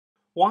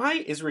Why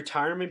is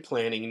retirement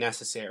planning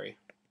necessary?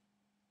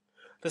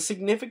 The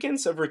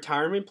significance of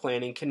retirement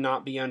planning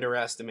cannot be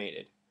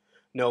underestimated.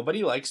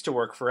 Nobody likes to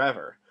work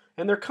forever,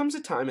 and there comes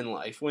a time in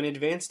life when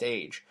advanced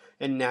age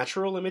and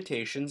natural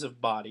limitations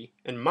of body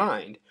and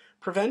mind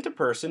prevent a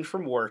person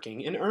from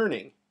working and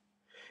earning.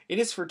 It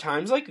is for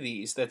times like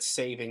these that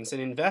savings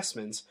and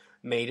investments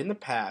made in the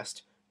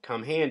past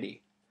come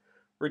handy.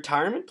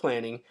 Retirement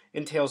planning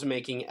entails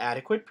making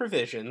adequate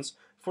provisions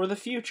for the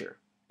future.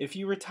 If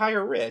you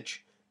retire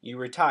rich, you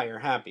retire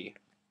happy.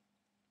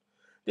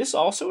 This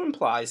also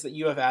implies that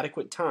you have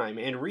adequate time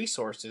and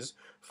resources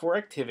for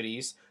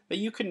activities that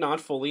you could not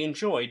fully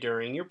enjoy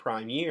during your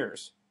prime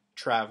years.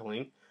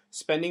 Traveling,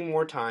 spending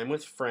more time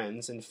with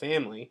friends and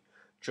family,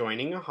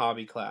 joining a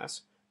hobby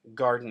class,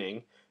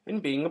 gardening,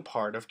 and being a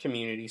part of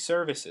community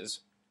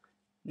services.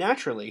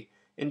 Naturally,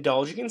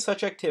 indulging in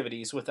such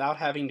activities without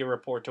having to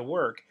report to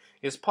work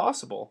is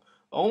possible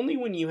only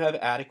when you have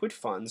adequate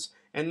funds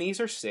and these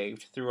are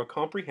saved through a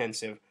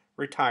comprehensive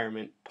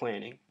retirement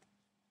planning.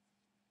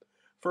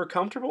 For a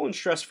comfortable and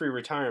stress-free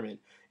retirement,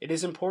 it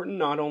is important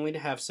not only to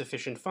have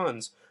sufficient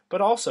funds,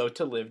 but also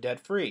to live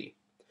debt-free.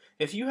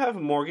 If you have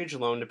a mortgage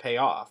loan to pay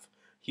off,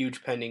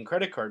 huge pending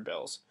credit card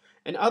bills,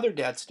 and other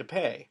debts to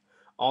pay,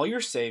 all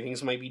your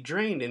savings might be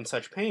drained in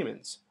such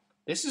payments.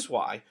 This is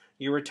why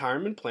your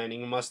retirement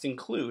planning must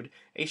include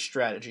a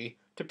strategy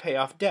to pay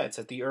off debts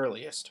at the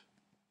earliest.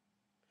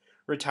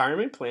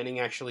 Retirement planning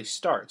actually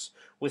starts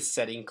with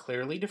setting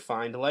clearly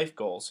defined life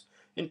goals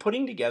and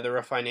putting together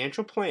a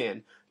financial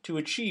plan to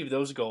achieve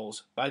those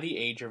goals by the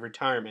age of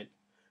retirement.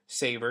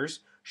 Savers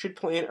should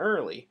plan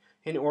early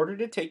in order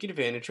to take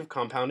advantage of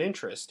compound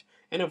interest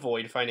and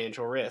avoid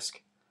financial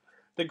risk.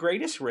 The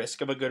greatest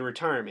risk of a good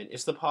retirement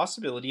is the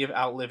possibility of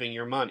outliving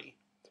your money,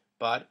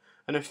 but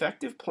an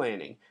effective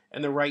planning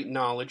and the right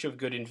knowledge of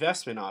good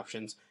investment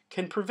options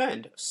can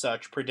prevent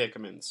such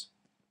predicaments.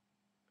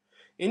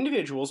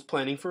 Individuals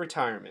planning for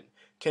retirement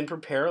can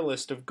prepare a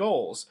list of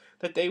goals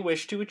that they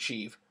wish to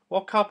achieve,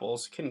 while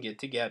couples can get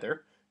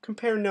together,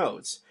 compare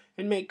notes,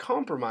 and make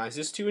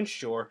compromises to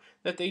ensure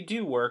that they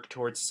do work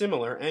towards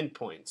similar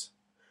endpoints.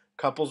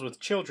 Couples with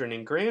children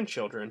and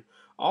grandchildren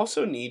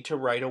also need to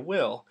write a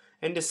will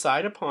and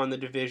decide upon the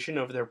division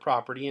of their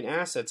property and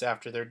assets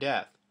after their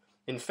death.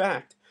 In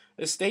fact,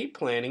 estate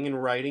planning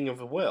and writing of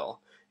a will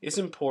is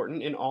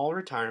important in all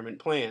retirement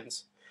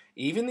plans.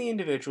 Even the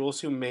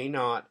individuals who may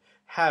not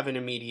have an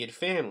immediate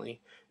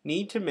family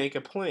need to make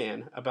a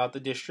plan about the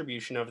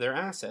distribution of their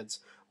assets,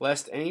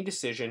 lest any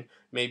decision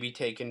may be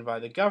taken by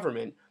the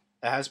government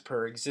as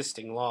per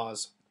existing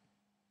laws.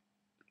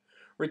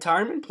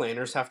 Retirement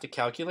planners have to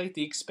calculate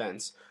the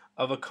expense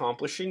of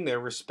accomplishing their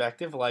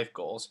respective life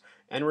goals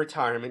and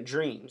retirement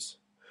dreams.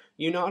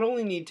 You not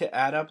only need to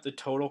add up the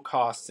total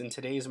costs in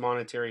today's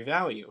monetary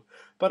value,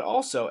 but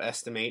also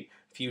estimate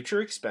future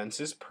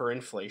expenses per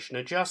inflation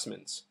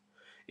adjustments.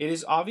 It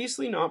is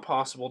obviously not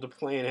possible to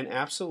plan an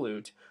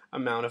absolute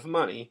amount of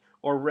money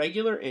or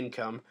regular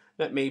income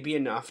that may be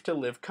enough to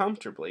live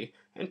comfortably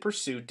and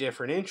pursue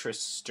different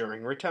interests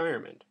during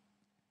retirement.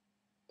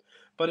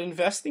 But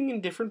investing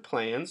in different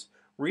plans,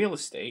 real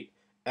estate,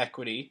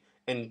 equity,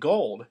 and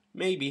gold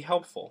may be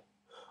helpful.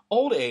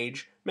 Old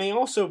age may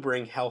also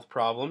bring health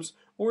problems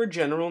or a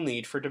general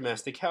need for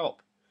domestic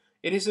help.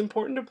 It is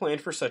important to plan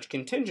for such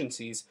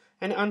contingencies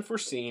and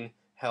unforeseen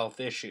health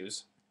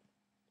issues.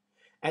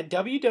 At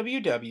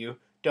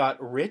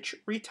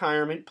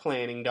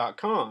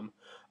www.richretirementplanning.com,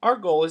 our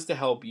goal is to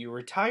help you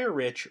retire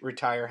rich,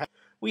 retire happy.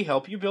 We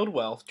help you build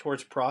wealth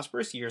towards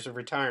prosperous years of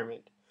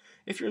retirement.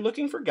 If you're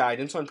looking for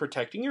guidance on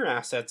protecting your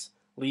assets,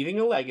 leaving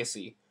a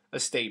legacy,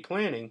 estate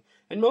planning,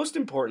 and most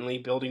importantly,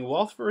 building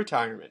wealth for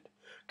retirement,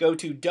 go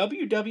to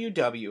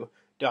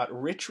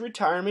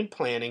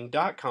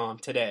www.richretirementplanning.com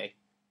today.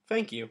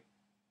 Thank you.